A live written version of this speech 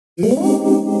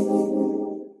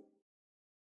In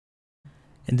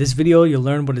this video, you'll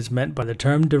learn what is meant by the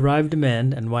term derived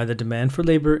demand and why the demand for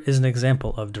labor is an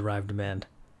example of derived demand.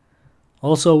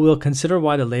 Also, we'll consider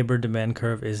why the labor demand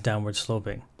curve is downward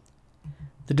sloping.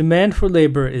 The demand for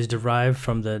labor is derived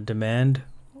from the demand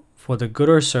for the good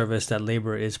or service that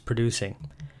labor is producing.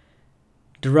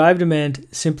 Derived demand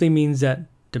simply means that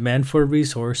demand for a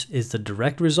resource is the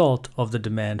direct result of the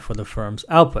demand for the firm's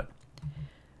output.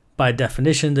 By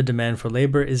definition, the demand for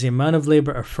labor is the amount of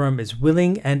labor a firm is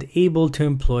willing and able to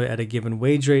employ at a given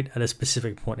wage rate at a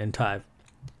specific point in time.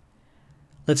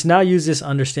 Let's now use this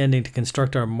understanding to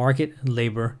construct our market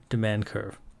labor demand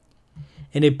curve.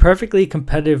 In a perfectly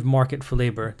competitive market for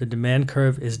labor, the demand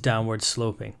curve is downward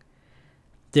sloping.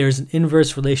 There is an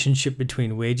inverse relationship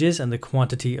between wages and the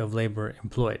quantity of labor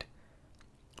employed.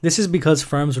 This is because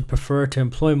firms would prefer to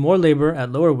employ more labor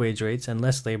at lower wage rates and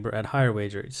less labor at higher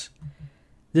wage rates.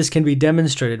 This can be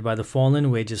demonstrated by the fall in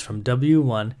wages from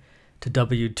W1 to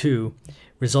W2,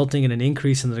 resulting in an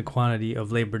increase in the quantity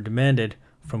of labor demanded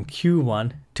from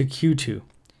Q1 to Q2.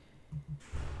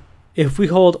 If we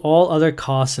hold all other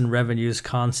costs and revenues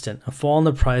constant, a fall in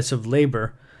the price of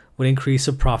labor would increase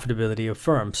the profitability of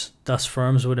firms. Thus,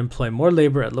 firms would employ more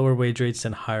labor at lower wage rates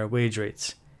than higher wage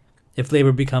rates. If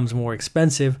labor becomes more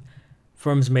expensive,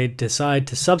 firms may decide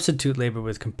to substitute labor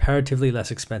with comparatively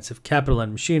less expensive capital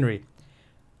and machinery.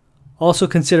 Also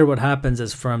consider what happens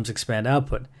as firms expand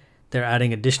output. They're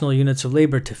adding additional units of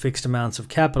labor to fixed amounts of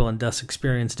capital and thus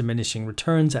experience diminishing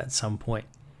returns at some point.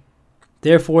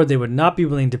 Therefore, they would not be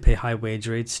willing to pay high wage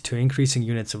rates to increasing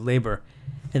units of labor.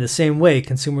 In the same way,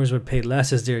 consumers would pay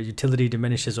less as their utility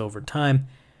diminishes over time.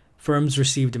 Firms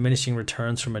receive diminishing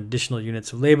returns from additional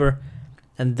units of labor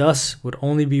and thus would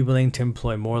only be willing to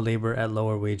employ more labor at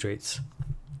lower wage rates.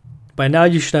 By now,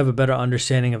 you should have a better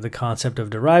understanding of the concept of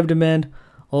derived demand.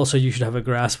 Also, you should have a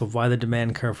grasp of why the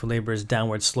demand curve for labor is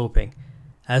downward sloping.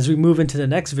 As we move into the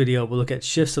next video, we'll look at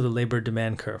shifts of the labor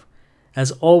demand curve.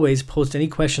 As always, post any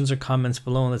questions or comments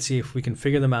below and let's see if we can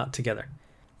figure them out together.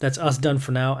 That's us done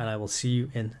for now, and I will see you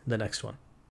in the next one.